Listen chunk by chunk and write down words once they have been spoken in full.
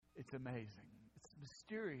It's amazing. It's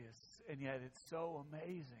mysterious, and yet it's so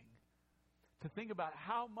amazing to think about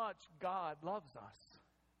how much God loves us.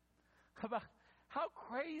 About how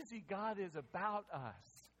crazy God is about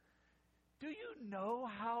us. Do you know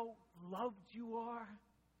how loved you are?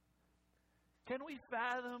 Can we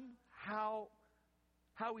fathom how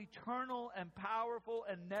eternal and powerful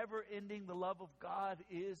and never-ending the love of God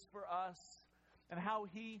is for us, and how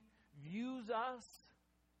He views us?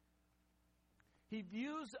 He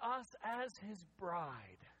views us as His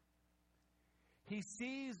bride. He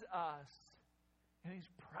sees us, and He's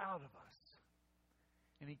proud of us.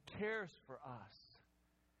 And He cares for us.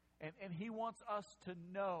 And He wants us to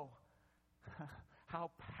know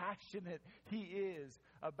how passionate He is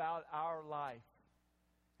about our life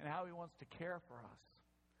and how He wants to care for us.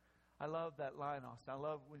 I love that line, Austin. I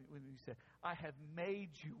love when you say, I have made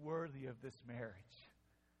you worthy of this marriage.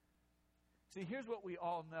 See, here's what we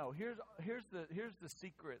all know. Here's the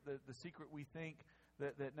secret, the secret we think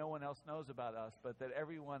that no one else knows about us, but that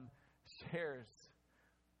everyone shares.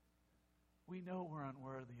 We know we're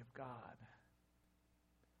unworthy of God.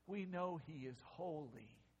 We know He is holy.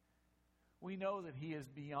 We know that He is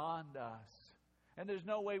beyond us. And there's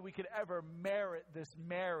no way we could ever merit this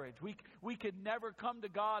marriage. We could never come to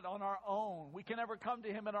God on our own. We can never come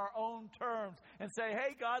to Him in our own terms and say,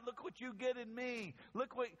 hey, God, look what you get in me.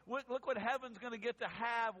 Look what heaven's going to get to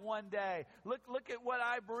have one day. Look at what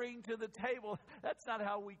I bring to the table. That's not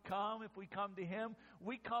how we come. If we come to Him,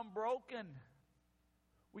 we come broken.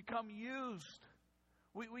 We come used.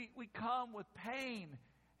 We come with pain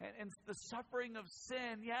and the suffering of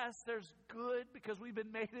sin. Yes, there's good because we've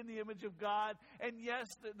been made in the image of God. And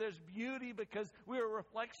yes, there's beauty because we're a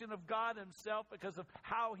reflection of God Himself because of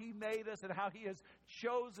how He made us and how He has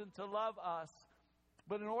chosen to love us.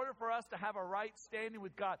 But in order for us to have a right standing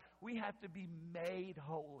with God, we have to be made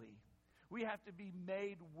holy. We have to be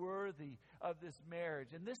made worthy of this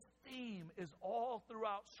marriage. And this theme is all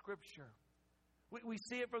throughout Scripture. We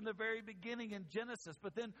see it from the very beginning in Genesis,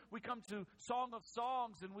 but then we come to Song of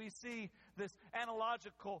Songs and we see this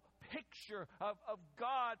analogical picture of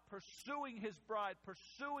God pursuing His bride,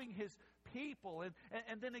 pursuing His people.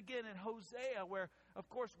 And then again in Hosea, where, of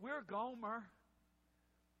course, we're Gomer.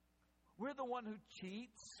 We're the one who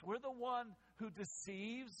cheats. We're the one who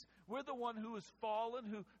deceives. We're the one who is fallen,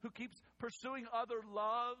 who keeps pursuing other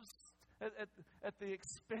loves at the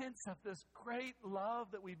expense of this great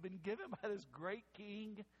love that we've been given by this great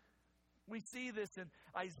King. We see this in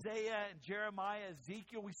Isaiah and Jeremiah,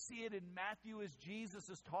 Ezekiel. We see it in Matthew as Jesus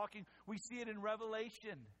is talking. We see it in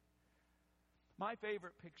Revelation. My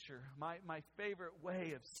favorite picture, my favorite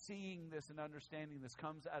way of seeing this and understanding this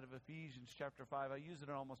comes out of Ephesians chapter 5. I use it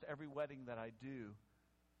in almost every wedding that I do,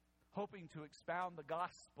 hoping to expound the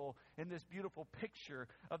gospel in this beautiful picture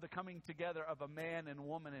of the coming together of a man and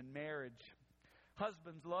woman in marriage.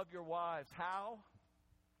 Husbands, love your wives. How?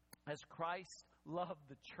 As Christ loved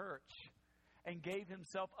the church and gave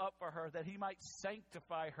Himself up for her, that He might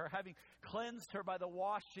sanctify her, having cleansed her by the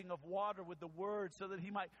washing of water with the word, so that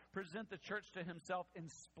He might present the church to Himself in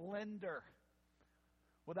splendor,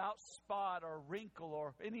 without spot or wrinkle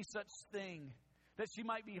or any such thing, that she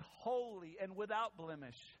might be holy and without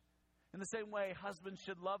blemish. In the same way, husbands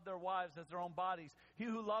should love their wives as their own bodies. He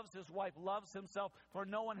who loves his wife loves himself, for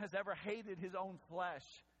no one has ever hated his own flesh,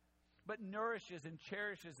 but nourishes and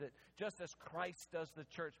cherishes it, just as Christ does the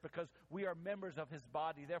church, because we are members of His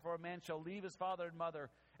body. Therefore, a man shall leave his father and mother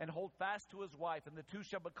and hold fast to his wife, and the two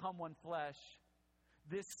shall become one flesh.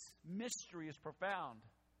 This mystery is profound.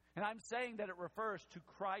 And I'm saying that it refers to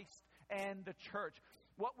Christ and the church.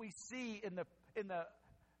 What we see in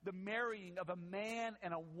the marrying of a man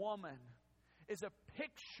and a woman is a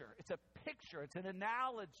picture. It's a picture. It's an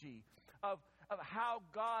analogy of how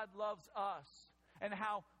God loves us, and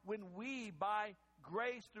how when we, by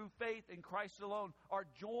grace through faith in Christ alone, are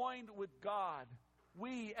joined with God,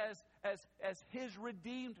 we as His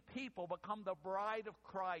redeemed people become the bride of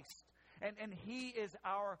Christ, and He is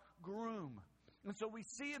our groom. And so we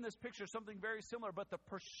see in this picture something very similar, but the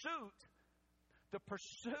pursuit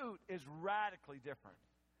is radically different.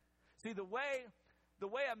 See, the way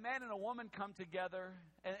a man and a woman come together,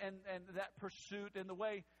 and that pursuit, and the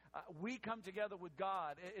way we come together with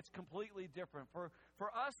God, it's completely different. For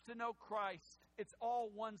us to know Christ, it's all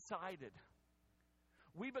one-sided.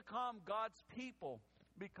 We become God's people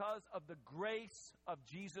because of the grace of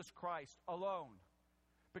Jesus Christ alone.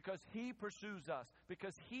 because He pursues us,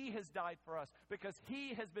 because He has died for us, because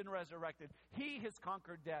He has been resurrected. He has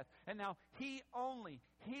conquered death. And now He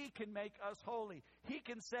can make us holy. He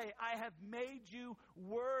can say, I have made you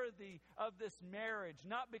worthy of this marriage,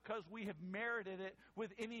 not because we have merited it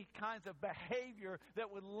with any kinds of behavior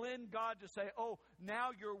that would lend God to say, oh, now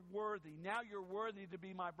you're worthy. Now you're worthy to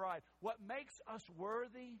be my bride. What makes us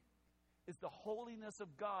worthy is the holiness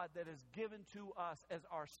of God that is given to us as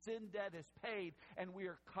our sin debt is paid and we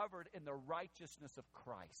are covered in the righteousness of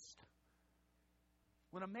Christ.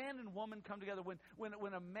 When a man and woman come together,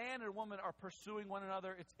 when a man and woman are pursuing one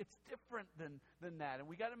another, it's different than that. And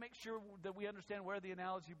we got to make sure that we understand where the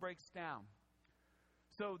analogy breaks down.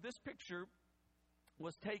 So this picture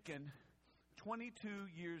was taken 22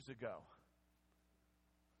 years ago.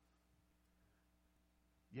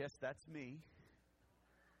 Yes, that's me.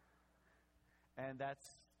 And that's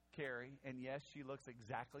Carrie. And yes, she looks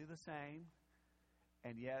exactly the same.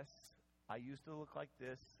 And yes, I used to look like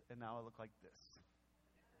this, and now I look like this.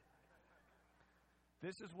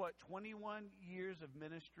 This is what 21 years of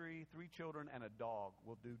ministry, 3 children, and a dog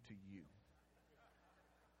will do to you.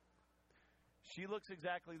 She looks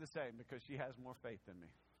exactly the same because she has more faith than me.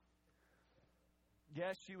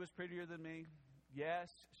 Yes, she was prettier than me. Yes,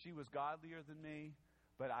 she was godlier than me.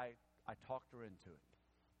 But I talked her into it.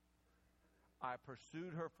 I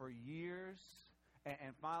pursued her for years.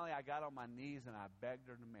 And finally, I got on my knees and I begged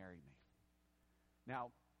her to marry me.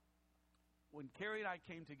 Now, when Carrie and I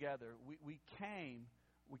came together, we came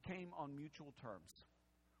on mutual terms.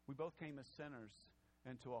 We both came as sinners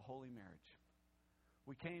into a holy marriage.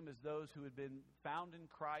 We came as those who had been found in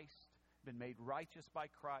Christ, been made righteous by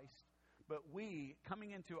Christ. But we,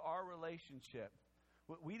 coming into our relationship,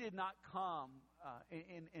 we did not come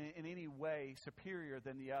in any way superior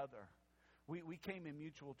than the other. We came in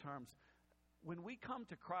mutual terms. When we come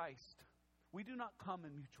to Christ, we do not come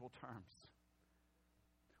in mutual terms.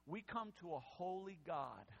 We come to a holy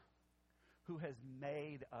God who has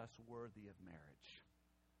made us worthy of marriage.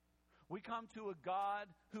 We come to a God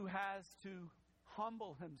who has to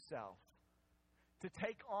humble himself, to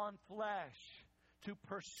take on flesh, to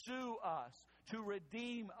pursue us, to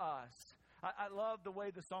redeem us. I love the way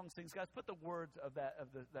the song sings. Guys, put the words of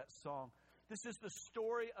that song. This is the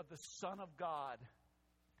story of the Son of God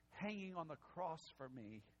hanging on the cross for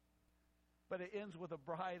me. But it ends with a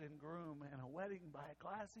bride and groom and a wedding by a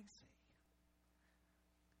glassy sea.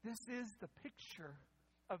 This is the picture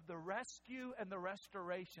of the rescue and the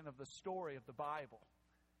restoration of the story of the Bible.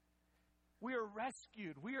 We are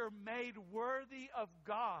rescued. We are made worthy of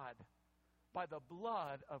God by the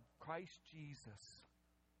blood of Christ Jesus.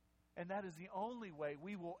 And that is the only way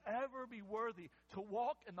we will ever be worthy to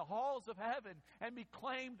walk in the halls of heaven and be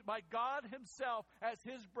claimed by God himself as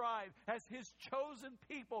his bride, as his chosen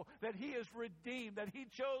people that he has redeemed, that he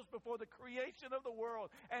chose before the creation of the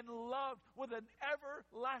world and loved with an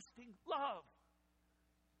everlasting love.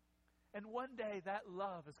 And one day that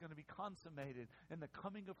love is going to be consummated in the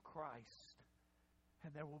coming of Christ.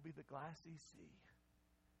 And there will be the glassy sea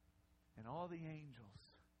and all the angels.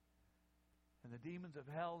 And the demons of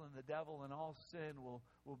hell and the devil and all sin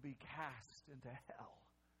will be cast into hell.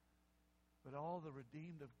 But all the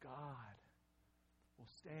redeemed of God will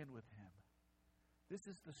stand with him. This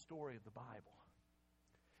is the story of the Bible.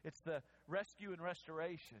 It's the rescue and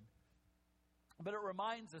restoration. But it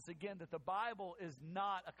reminds us again that the Bible is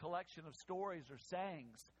not a collection of stories or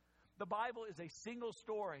sayings. The Bible is a single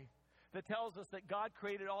story that tells us that God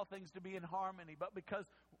created all things to be in harmony. But because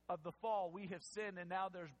of the fall, we have sinned and now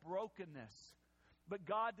there's brokenness. But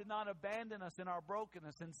God did not abandon us in our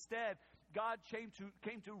brokenness. Instead, God came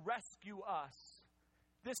to rescue us.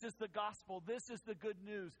 This is the gospel. This is the good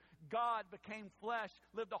news. God became flesh,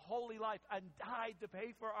 lived a holy life, and died to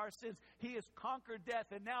pay for our sins. He has conquered death.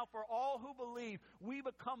 And now for all who believe, we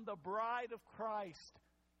become the bride of Christ,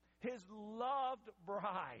 his loved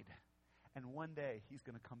bride. And one day, he's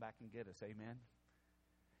going to come back and get us. Amen?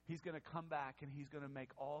 He's going to come back and he's going to make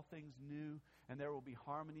all things new, and there will be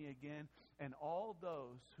harmony again. And all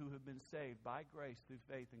those who have been saved by grace through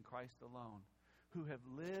faith in Christ alone, who have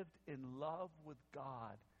lived in love with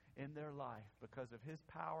God in their life because of his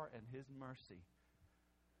power and his mercy,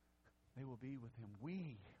 they will be with him.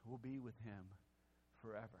 We will be with him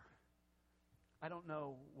forever. I don't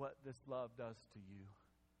know what this love does to you,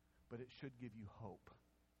 but it should give you hope.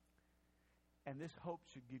 And this hope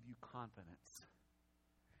should give you confidence.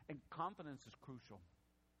 And confidence is crucial.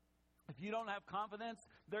 If you don't have confidence,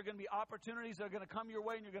 there are going to be opportunities that are going to come your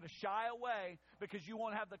way, and you're going to shy away because you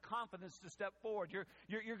won't have the confidence to step forward.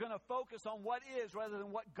 You're going to focus on what is rather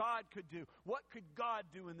than what God could do. What could God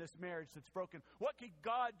do in this marriage that's broken? What could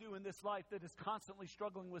God do in this life that is constantly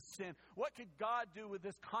struggling with sin? What could God do with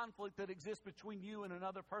this conflict that exists between you and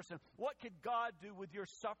another person? What could God do with your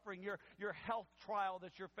suffering, your health trial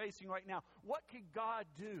that you're facing right now? What could God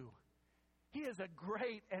do? He is a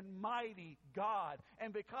great and mighty God.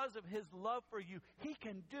 And because of His love for you, He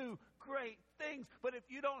can do great things. But if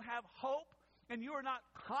you don't have hope and you are not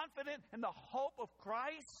confident in the hope of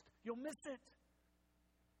Christ, you'll miss it.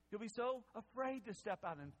 You'll be so afraid to step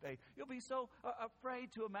out in faith. You'll be so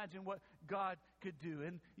afraid to imagine what God could do.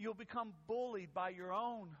 And you'll become bullied by your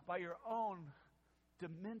own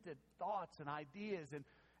demented thoughts and ideas.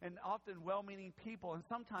 And often well-meaning people, and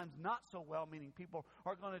sometimes not so well-meaning people,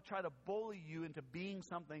 are going to try to bully you into being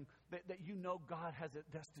something that you know God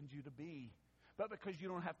hasn't destined you to be. But because you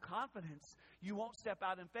don't have confidence, you won't step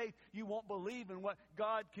out in faith. You won't believe in what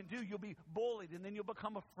God can do. You'll be bullied, and then you'll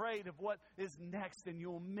become afraid of what is next, and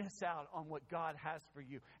you'll miss out on what God has for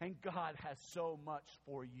you. And God has so much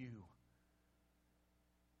for you.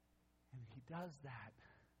 And He does that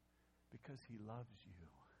because He loves you.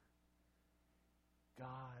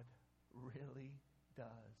 God really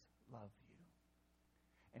does love you.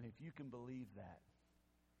 And if you can believe that,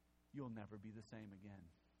 you'll never be the same again.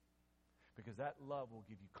 Because that love will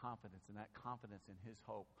give you confidence, and that confidence in His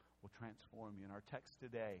hope will transform you. In our text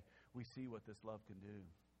today, we see what this love can do.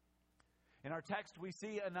 In our text, we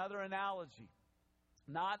see another analogy,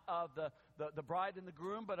 not of the bride and the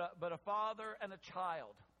groom, but a father and a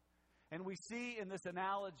child. And we see in this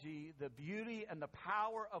analogy the beauty and the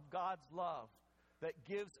power of God's love that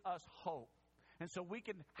gives us hope. And so we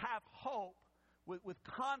can have hope with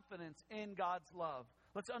confidence in God's love.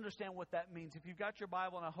 Let's understand what that means. If you've got your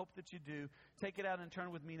Bible, and I hope that you do, take it out and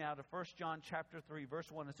turn with me now to 1 John chapter 3,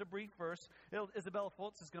 verse 1. It's a brief verse. Isabella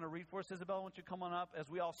Fultz is going to read for us. Isabella, why don't you come on up as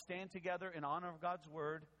we all stand together in honor of God's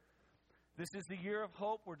Word. This is the year of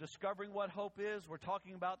hope. We're discovering what hope is. We're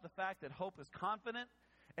talking about the fact that hope is confident.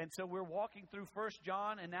 And so we're walking through 1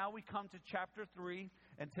 John, and now we come to chapter 3,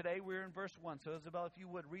 and today we're in verse 1. So Isabel, if you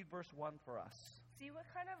would, read verse 1 for us. See what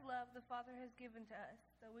kind of love the Father has given to us,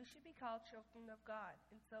 that we should be called children of God,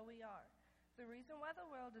 and so we are. The reason why the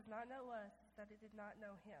world does not know us is that it did not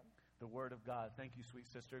know Him. The Word of God. Thank you, sweet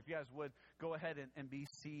sister. If you guys would, go ahead and be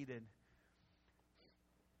seated.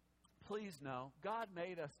 Please know, God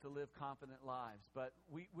made us to live confident lives, but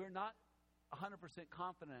we're not 100%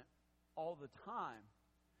 confident all the time.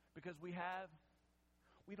 Because we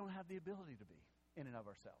don't have the ability to be in and of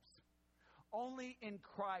ourselves. Only in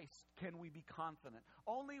Christ can we be confident.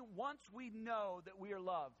 Only once we know that we are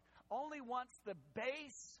loved. Only once the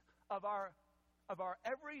base of our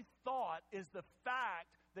every thought is the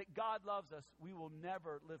fact that God loves us, we will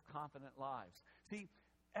never live confident lives. See,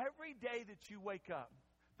 every day that you wake up,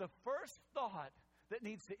 the first thought that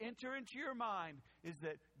needs to enter into your mind is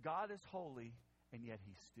that God is holy, and yet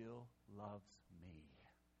He still loves me.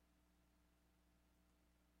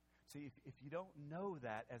 See, if you don't know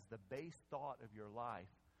that as the base thought of your life,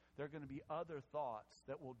 there are going to be other thoughts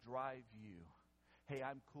that will drive you. Hey,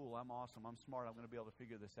 I'm cool, I'm awesome, I'm smart, I'm going to be able to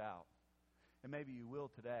figure this out. And maybe you will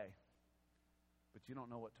today, but you don't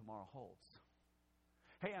know what tomorrow holds.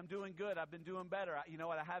 Hey, I'm doing good. I've been doing better. You know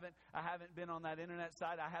what? I haven't been on that internet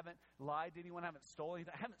site. I haven't lied to anyone. I haven't stolen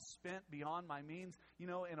anything. I haven't spent beyond my means, in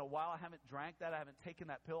a while. I haven't drank that. I haven't taken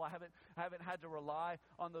that pill. I haven't had to rely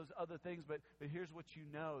on those other things. But here's what you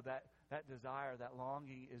know, that desire, that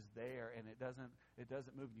longing is there, and it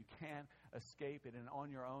doesn't move. You can't escape it. And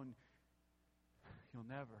on your own, you'll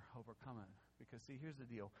never overcome it. Because, see, here's the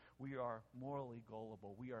deal. We are morally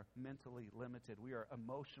gullible. We are mentally limited. We are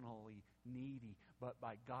emotionally needy. But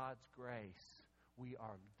by God's grace, we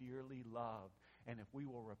are dearly loved. And if we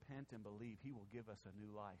will repent and believe, He will give us a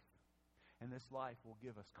new life. And this life will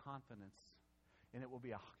give us confidence. And it will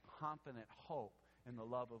be a confident hope in the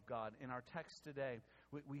love of God. In our text today,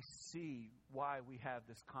 we see why we have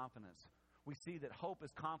this confidence. We see that hope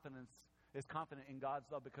is confident in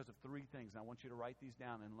God's love because of three things. And I want you to write these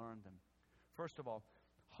down and learn them. First of all,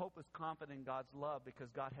 hope is confident in God's love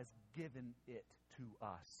because God has given it to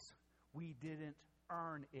us. We didn't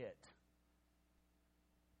earn it.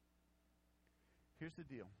 Here's the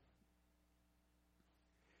deal.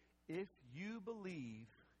 If you believe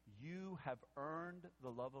you have earned the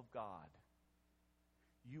love of God,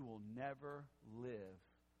 you will never live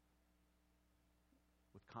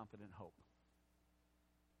with confident hope.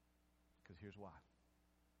 Because here's why.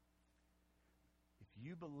 If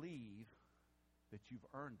you believe that you've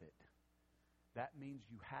earned it, that means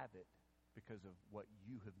you have it because of what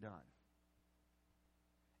you have done.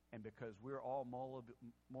 And because we're all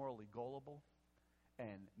morally gullible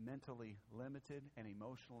and mentally limited and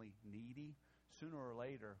emotionally needy, sooner or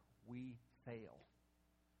later we fail.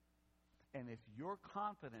 And if your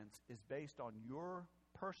confidence is based on your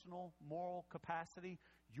personal moral capacity,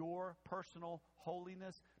 your personal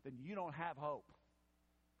holiness, then you don't have hope.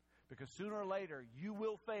 Because sooner or later you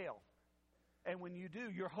will fail. And when you do,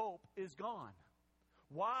 your hope is gone.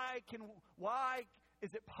 Why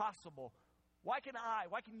is it possible? Why can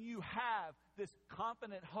you have this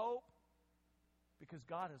confident hope? Because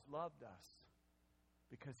God has loved us.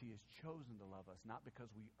 Because He has chosen to love us, not because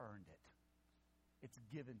we earned it. It's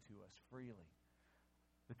given to us freely.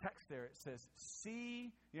 The text there, it says,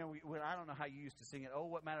 see, I don't know how you used to sing it. Oh,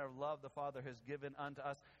 what manner of love the Father has given unto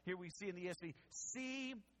us. Here we see in the ESV,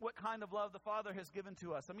 see what kind of love the Father has given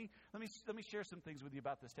to us. Let me share some things with you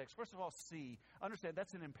about this text. First of all, see. Understand,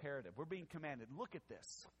 that's an imperative. We're being commanded. Look at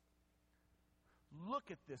this.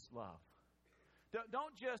 Look at this love.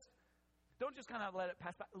 Don't just kind of let it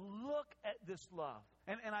pass by. Look at this love.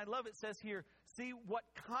 And I love it says here, see what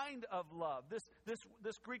kind of love.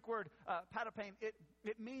 This Greek word, patapain,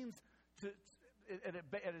 it means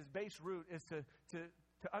at its base root is to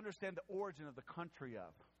understand the origin of the country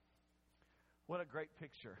of. What a great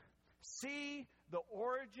picture. See the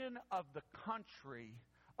origin of the country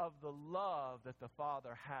of the love that the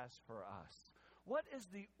Father has for us. What is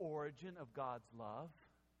the origin of God's love?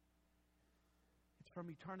 It's from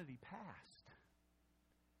eternity past.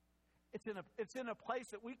 It's in a place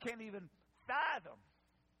that we can't even fathom.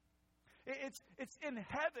 It's in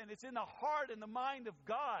heaven. It's in the heart and the mind of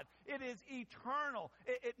God. It is eternal.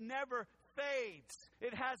 It never fades.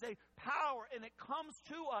 It has a power, and it comes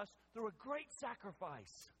to us through a great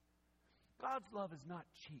sacrifice. God's love is not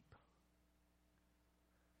cheap.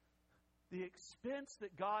 The expense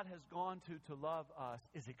that God has gone to love us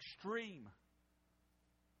is extreme.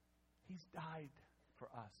 He's died for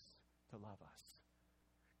us to love us.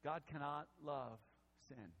 God cannot love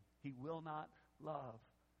sin. He will not love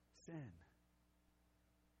sin.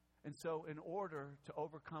 And so in order to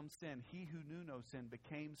overcome sin, He who knew no sin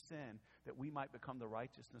became sin that we might become the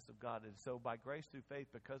righteousness of God. And so by grace through faith,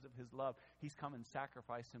 because of His love, He's come and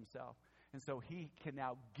sacrificed Himself. And so He can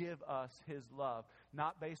now give us His love,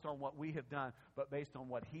 not based on what we have done, but based on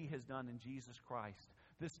what He has done in Jesus Christ.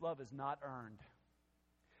 This love is not earned.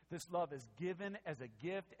 This love is given as a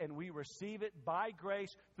gift, and we receive it by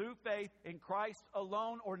grace through faith in Christ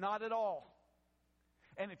alone or not at all.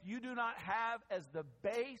 And if you do not have as the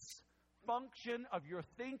base function of your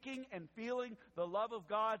thinking and feeling the love of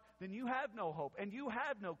God, then you have no hope and you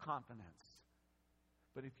have no confidence.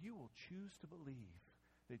 But if you will choose to believe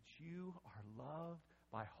that you are loved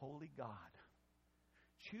by holy God,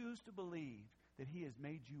 choose to believe that He has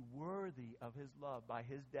made you worthy of His love by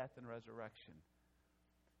His death and resurrection,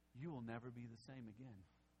 you will never be the same again.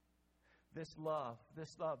 This love,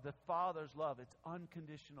 the Father's love, it's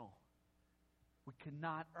unconditional. We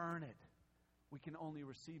cannot earn it. We can only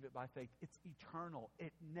receive it by faith. It's eternal.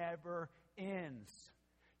 It never ends.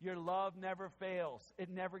 Your love never fails. It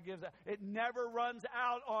never gives out. It never runs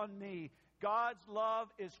out on me. God's love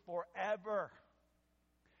is forever.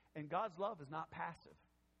 And God's love is not passive.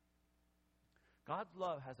 God's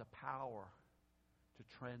love has a power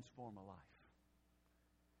to transform a life.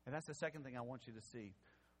 And that's the second thing I want you to see.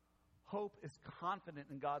 Hope is confident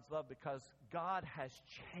in God's love because God has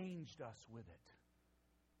changed us with it.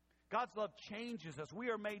 God's love changes us. We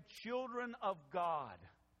are made children of God.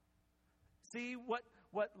 See what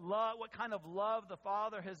kind of love the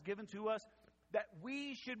Father has given to us? That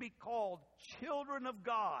we should be called children of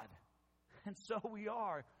God. And so we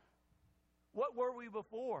are. What were we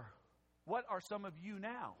before? What are some of you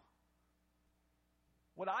now?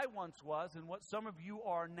 What I once was and what some of you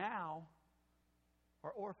are now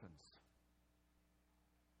are orphans.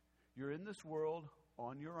 You're in this world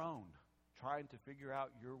on your own, trying to figure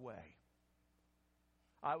out your way.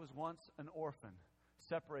 I was once an orphan,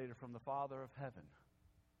 separated from the Father of heaven.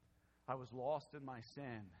 I was lost in my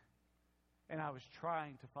sin, and I was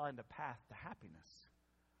trying to find a path to happiness.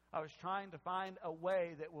 I was trying to find a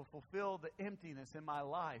way that will fulfill the emptiness in my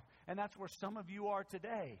life. And that's where some of you are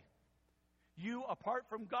today. You, apart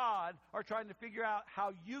from God, are trying to figure out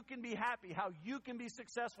how you can be happy, how you can be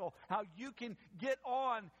successful, how you can get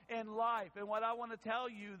on in life. And what I want to tell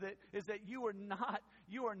you is that you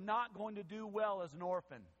are not going to do well as an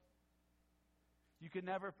orphan. You can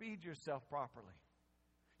never feed yourself properly.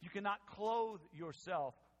 You cannot clothe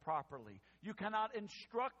yourself properly. You cannot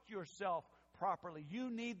instruct yourself properly.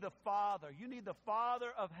 You need the Father. You need the Father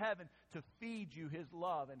of heaven to feed you His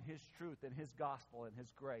love and His truth and His gospel and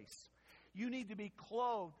His grace. You need to be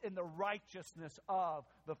clothed in the righteousness of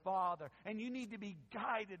the Father. And you need to be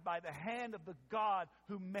guided by the hand of the God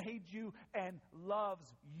who made you and loves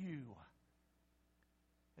you.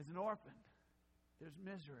 As an orphan, there's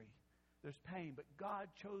misery, there's pain, but God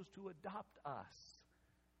chose to adopt us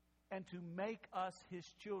and to make us His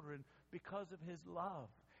children because of His love.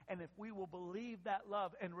 And if we will believe that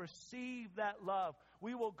love and receive that love,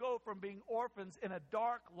 we will go from being orphans in a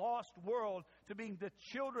dark, lost world to being the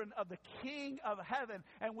children of the King of heaven.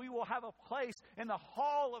 And we will have a place in the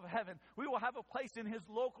hall of heaven. We will have a place in His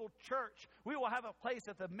local church. We will have a place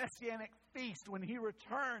at the Messianic feast when He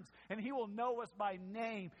returns. And He will know us by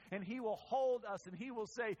name. And He will hold us and He will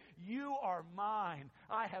say, "You are mine.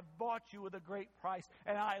 I have bought you with a great price.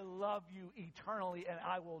 And I love you eternally. And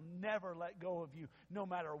I will never let go of you, no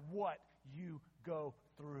matter what you go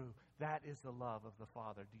through." That is the love of the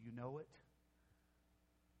Father. Do you know it?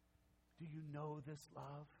 Do you know this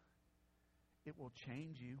love? It will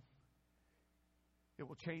change you. It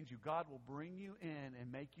will change you. God will bring you in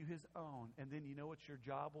and make you His own. And then you know what your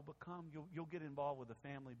job will become? You'll get involved with the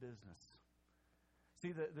family business.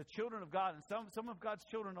 See, the children of God, and some of God's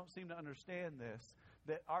children don't seem to understand this,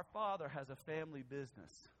 that our Father has a family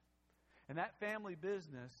business. And that family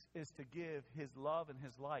business is to give His love and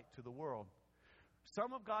His light to the world.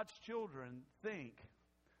 Some of God's children think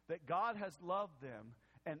that God has loved them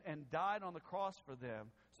and died on the cross for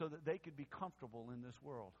them so that they could be comfortable in this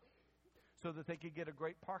world, so that they could get a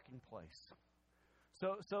great parking place,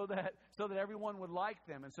 so that everyone would like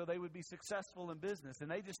them, and so they would be successful in business.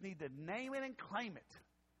 And they just need to name it and claim it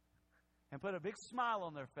and put a big smile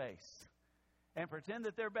on their face and pretend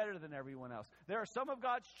that they're better than everyone else. There are some of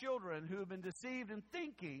God's children who have been deceived in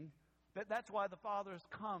thinking that that's why the Father has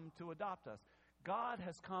come to adopt us. God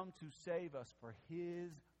has come to save us for His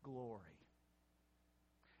glory.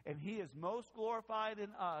 And He is most glorified in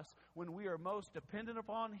us when we are most dependent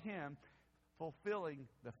upon Him, fulfilling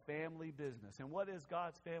the family business. And what is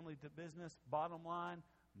God's family business? Bottom line,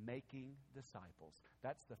 making disciples.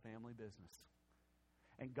 That's the family business.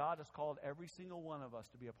 And God has called every single one of us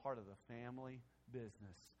to be a part of the family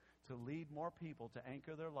business, to lead more people to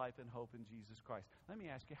anchor their life in hope in Jesus Christ. Let me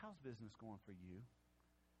ask you, how's business going for you?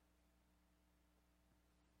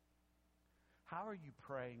 How are you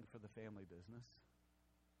praying for the family business?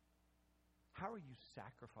 How are you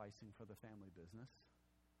sacrificing for the family business?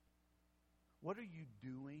 What are you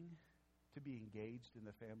doing to be engaged in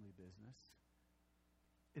the family business?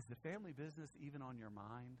 Is the family business even on your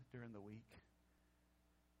mind during the week?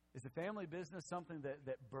 Is the family business something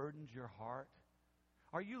that burdens your heart?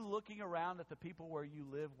 Are you looking around at the people where you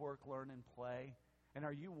live, work, learn, and play? And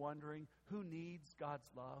are you wondering who needs God's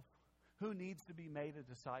love? Who needs to be made a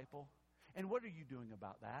disciple? And what are you doing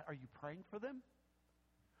about that? Are you praying for them?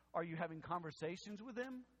 Are you having conversations with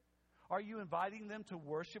them? Are you inviting them to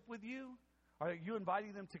worship with you? Are you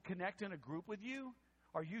inviting them to connect in a group with you?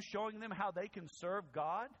 Are you showing them how they can serve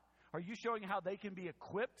God? Are you showing how they can be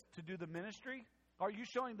equipped to do the ministry? Are you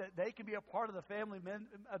showing that they can be a part of the family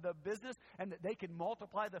the business and that they can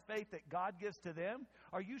multiply the faith that God gives to them?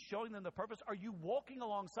 Are you showing them the purpose? Are you walking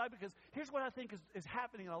alongside? Because here's what I think is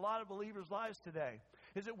happening in a lot of believers' lives today,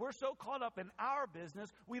 is that we're so caught up in our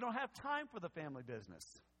business, we don't have time for the family business.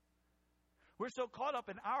 We're so caught up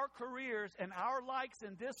in our careers and our likes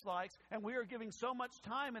and dislikes, and we are giving so much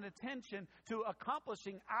time and attention to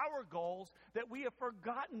accomplishing our goals that we have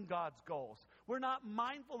forgotten God's goals. We're not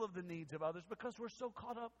mindful of the needs of others because we're so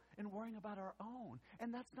caught up in worrying about our own.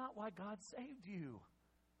 And that's not why God saved you.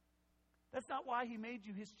 That's not why He made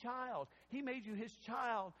you His child. He made you His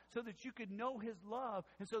child so that you could know His love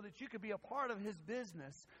and so that you could be a part of His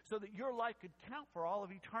business, so that your life could count for all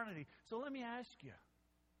of eternity. So let me ask you,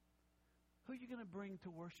 who are you going to bring to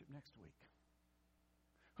worship next week?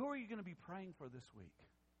 Who are you going to be praying for this week?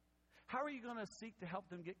 How are you going to seek to help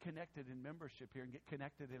them get connected in membership here and get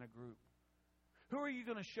connected in a group? Who are you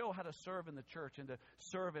going to show how to serve in the church and to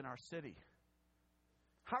serve in our city?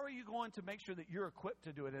 How are you going to make sure that you're equipped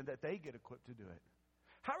to do it and that they get equipped to do it?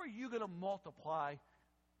 How are you going to multiply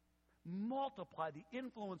the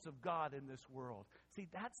influence of God in this world? See,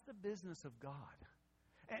 that's the business of God.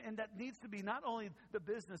 And that needs to be not only the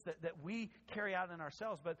business that we carry out in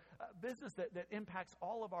ourselves, but a business that impacts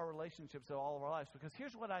all of our relationships and all of our lives. Because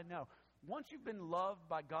here's what I know. Once you've been loved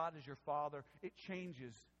by God as your Father, it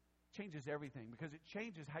changes everything. Because it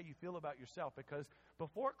changes how you feel about yourself. Because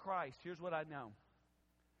before Christ, here's what I know.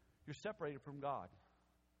 You're separated from God.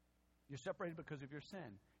 You're separated because of your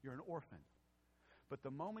sin. You're an orphan. But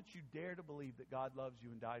the moment you dare to believe that God loves you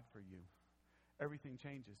and died for you, everything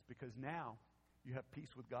changes. Because now you have peace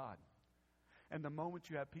with God. And the moment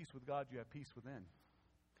you have peace with God, you have peace within.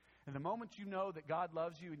 And the moment you know that God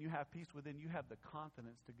loves you and you have peace within, you have the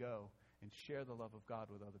confidence to go and share the love of God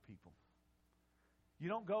with other people. You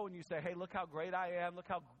don't go and you say, hey, look how great I am. Look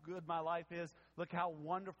how good my life is. Look how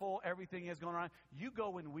wonderful everything is going on. You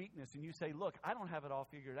go in weakness and you say, look, I don't have it all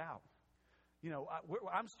figured out.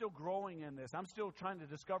 I'm still growing in this. I'm still trying to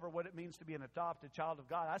discover what it means to be an adopted child of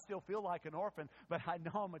God. I still feel like an orphan, but I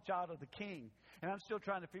know I'm a child of the King. And I'm still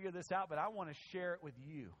trying to figure this out, but I want to share it with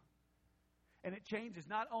you. And it changes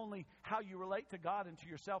not only how you relate to God and to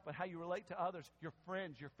yourself, but how you relate to others, your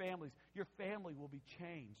friends, your families. Your family will be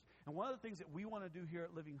changed. And one of the things that we want to do here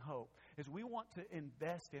at Living Hope is we want to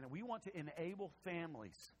invest in it. We want to enable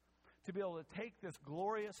families to be able to take this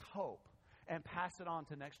glorious hope and pass it on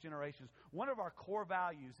to next generations. One of our core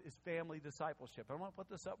values is family discipleship. I want to put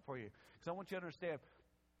this up for you because I want you to understand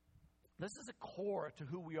this is a core to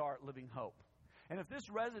who we are at Living Hope. And if this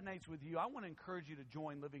resonates with you, I want to encourage you to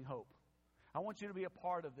join Living Hope. I want you to be a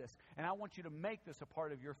part of this, and I want you to make this a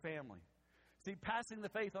part of your family. See, passing the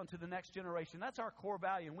faith on to the next generation, that's our core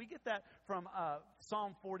value. And we get that from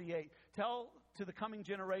Psalm 48. Tell to the coming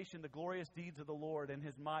generation the glorious deeds of the Lord and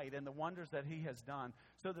His might and the wonders that He has done,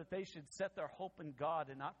 so that they should set their hope in God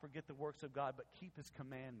and not forget the works of God, but keep His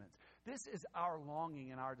commandments. This is our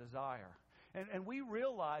longing and our desire. And we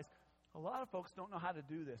realize a lot of folks don't know how to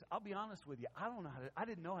do this. I'll be honest with you. I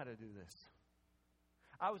didn't know how to do this.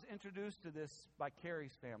 I was introduced to this by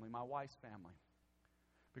Carrie's family, my wife's family,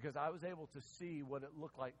 because I was able to see what it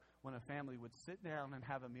looked like when a family would sit down and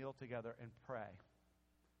have a meal together and pray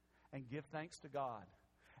and give thanks to God,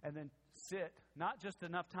 and then sit, not just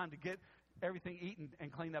enough time to get everything eaten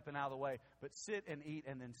and cleaned up and out of the way, but sit and eat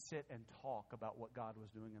and then sit and talk about what God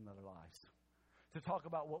was doing in their lives. To talk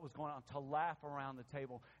about what was going on, to laugh around the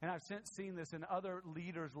table. And I've since seen this in other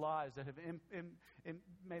leaders' lives that have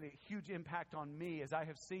made a huge impact on me as I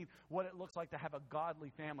have seen what it looks like to have a godly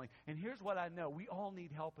family. And here's what I know. We all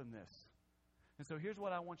need help in this. And so here's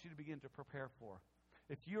what I want you to begin to prepare for.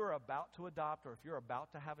 If you're about to adopt, or if you're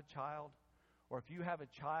about to have a child, or if you have a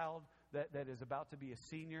child that is about to be a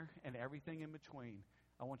senior and everything in between,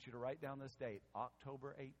 I want you to write down this date,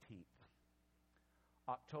 October 18th.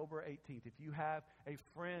 October 18th. If you have a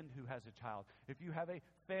friend who has a child, if you have a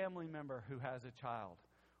family member who has a child,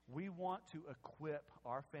 we want to equip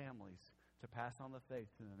our families to pass on the faith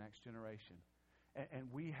to the next generation.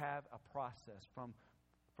 And we have a process from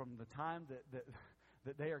the time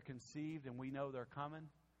that they are conceived and we know they're coming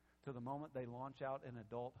to the moment they launch out in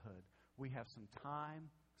adulthood. We have some time,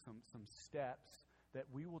 some steps that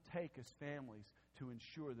we will take as families to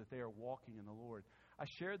ensure that they are walking in the Lord. I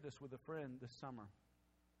shared this with a friend this summer.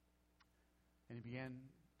 And he began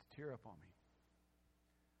to tear up on me.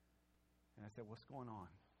 And I said, what's going on?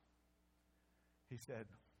 He said,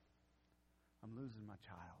 I'm losing my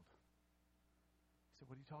child. I said,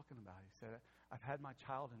 what are you talking about? He said, I've had my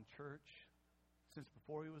child in church since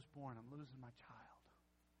before he was born. I'm losing my child.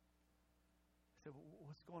 I said, well,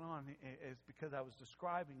 what's going on? It's because I was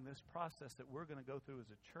describing this process that we're going to go through as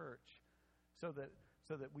a church so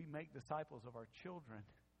that we make disciples of our children.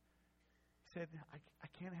 Said, I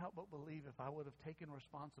can't help but believe if I would have taken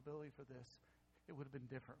responsibility for this, it would have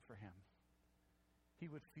been different for him. He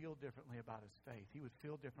would feel differently about his faith. He would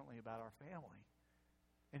feel differently about our family.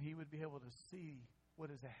 And he would be able to see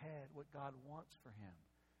what is ahead, what God wants for him.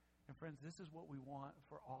 And friends, this is what we want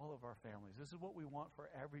for all of our families. This is what we want for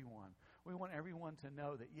everyone. We want everyone to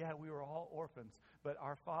know that, yeah, we were all orphans, but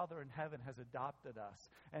our Father in heaven has adopted us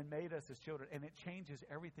and made us as children, and it changes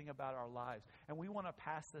everything about our lives. And we want to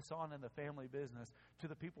pass this on in the family business to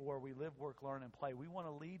the people where we live, work, learn, and play. We want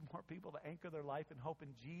to lead more people to anchor their life and hope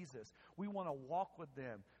in Jesus. We want to walk with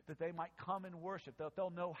them that they might come and worship, that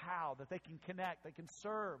they'll know how, that they can connect, they can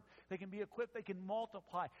serve, they can be equipped, they can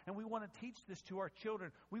multiply. And we want to teach this to our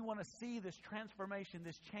children. We want to see this transformation,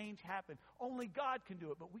 this change happen. Only God can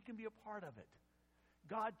do it, but we can be a part of it.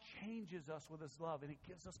 God changes us with His love, and it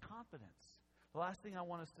gives us confidence. The last thing I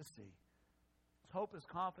want us to see is hope is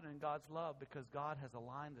confident in God's love because God has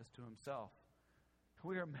aligned us to Himself.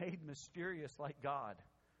 We are made mysterious like God.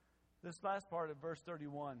 This last part of verse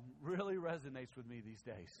 31 really resonates with me these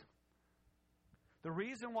days. The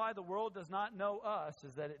reason why the world does not know us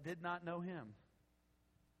is that it did not know Him.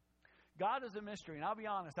 God is a mystery, and I'll be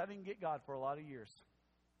honest, I didn't get God for a lot of years.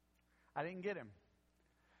 I didn't get Him.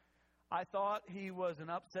 I thought He was an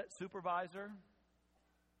upset supervisor,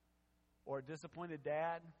 or a disappointed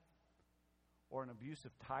dad, or an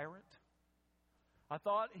abusive tyrant. I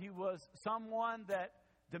thought He was someone that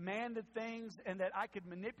demanded things and that I could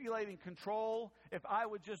manipulate and control. If I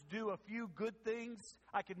would just do a few good things,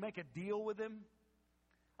 I could make a deal with Him.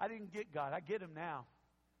 I didn't get God. I get Him now.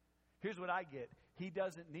 Here's what I get. He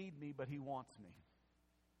doesn't need me, but He wants me.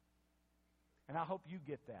 And I hope you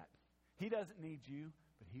get that. He doesn't need you,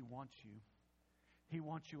 but He wants you. He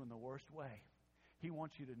wants you in the worst way. He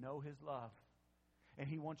wants you to know His love. And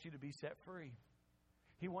He wants you to be set free.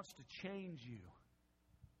 He wants to change you.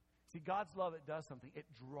 See, God's love, it does something. It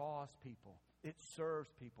draws people. It serves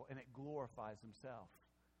people. And it glorifies Himself.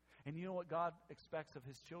 And you know what God expects of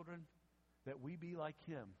His children? That we be like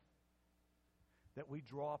Him. That we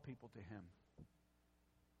draw people to Him.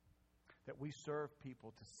 That we serve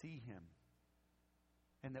people to see Him.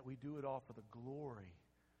 And that we do it all for the glory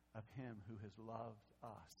of Him who has loved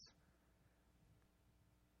us.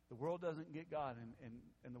 The world doesn't get God,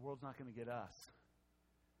 and the world's not going to get us.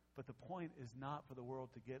 But the point is not for the world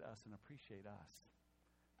to get us and appreciate us.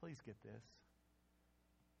 Please get this.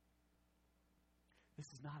 This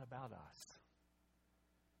is not about us.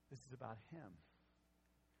 This is about Him.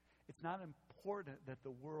 It's not important that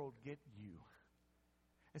the world get you.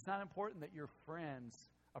 It's not important that your friends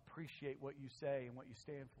appreciate what you say and what you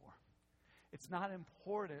stand for. It's not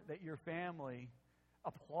important that your family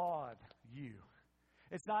applaud you.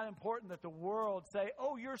 It's not important that the world say,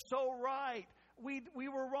 oh, you're so right. We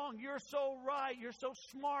were wrong. You're so right. You're so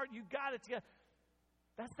smart. You got it together.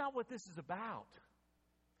 That's not what this is about.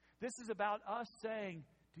 This is about us saying,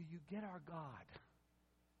 do you get our God?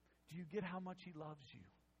 Do you get how much He loves you?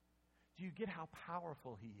 Do you get how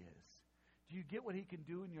powerful He is? Do you get what He can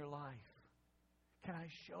do in your life? Can I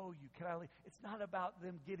show you? It's not about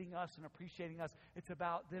them getting us and appreciating us. It's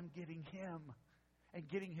about them getting Him and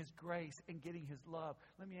getting His grace and getting His love.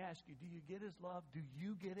 Let me ask you, do you get His love? Do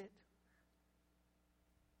you get it?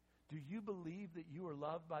 Do you believe that you are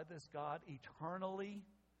loved by this God eternally,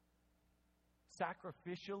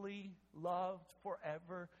 sacrificially loved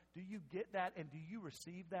forever? Do you get that, and do you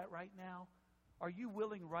receive that right now? Are you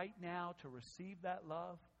willing right now to receive that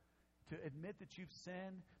love? To admit that you've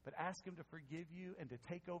sinned, but ask Him to forgive you and to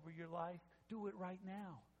take over your life? Do it right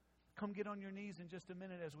now. Come get on your knees in just a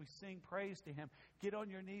minute as we sing praise to Him. Get on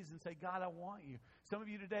your knees and say, God, I want you. Some of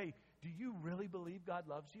you today, do you really believe God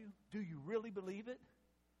loves you? Do you really believe it?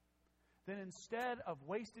 Then instead of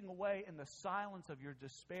wasting away in the silence of your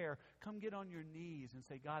despair, come get on your knees and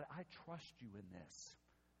say, God, I trust you in this.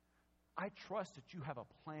 I trust that you have a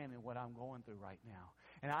plan in what I'm going through right now.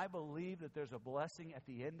 And I believe that there's a blessing at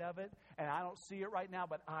the end of it. And I don't see it right now,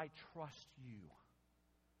 but I trust you.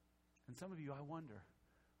 And some of you, I wonder,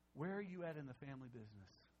 where are you at in the family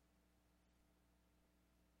business?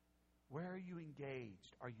 Where are you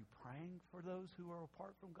engaged? Are you praying for those who are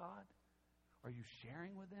apart from God? Are you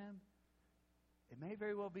sharing with them? It may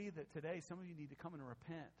very well be that today some of you need to come and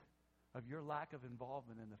repent of your lack of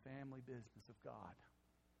involvement in the family business of God.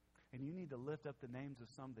 And you need to lift up the names of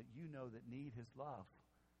some that you know that need His love.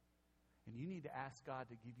 And you need to ask God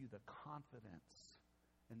to give you the confidence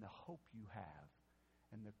and the hope you have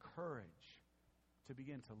and the courage to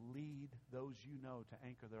begin to lead those you know to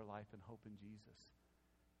anchor their life in hope in Jesus.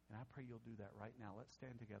 And I pray you'll do that right now. Let's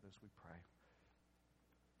stand together as we pray.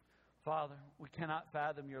 Father, we cannot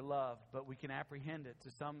fathom your love, but we can apprehend it to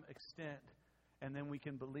some extent. And then we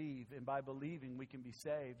can believe, and by believing we can be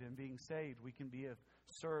saved, and being saved we can be of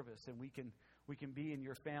service, and we can be in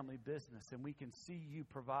your family business, and we can see you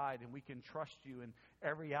provide, and we can trust you in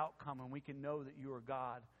every outcome, and we can know that you are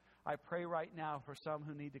God. I pray right now for some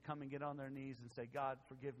who need to come and get on their knees and say, God,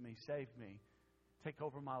 forgive me, save me, take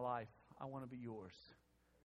over my life. I want to be yours.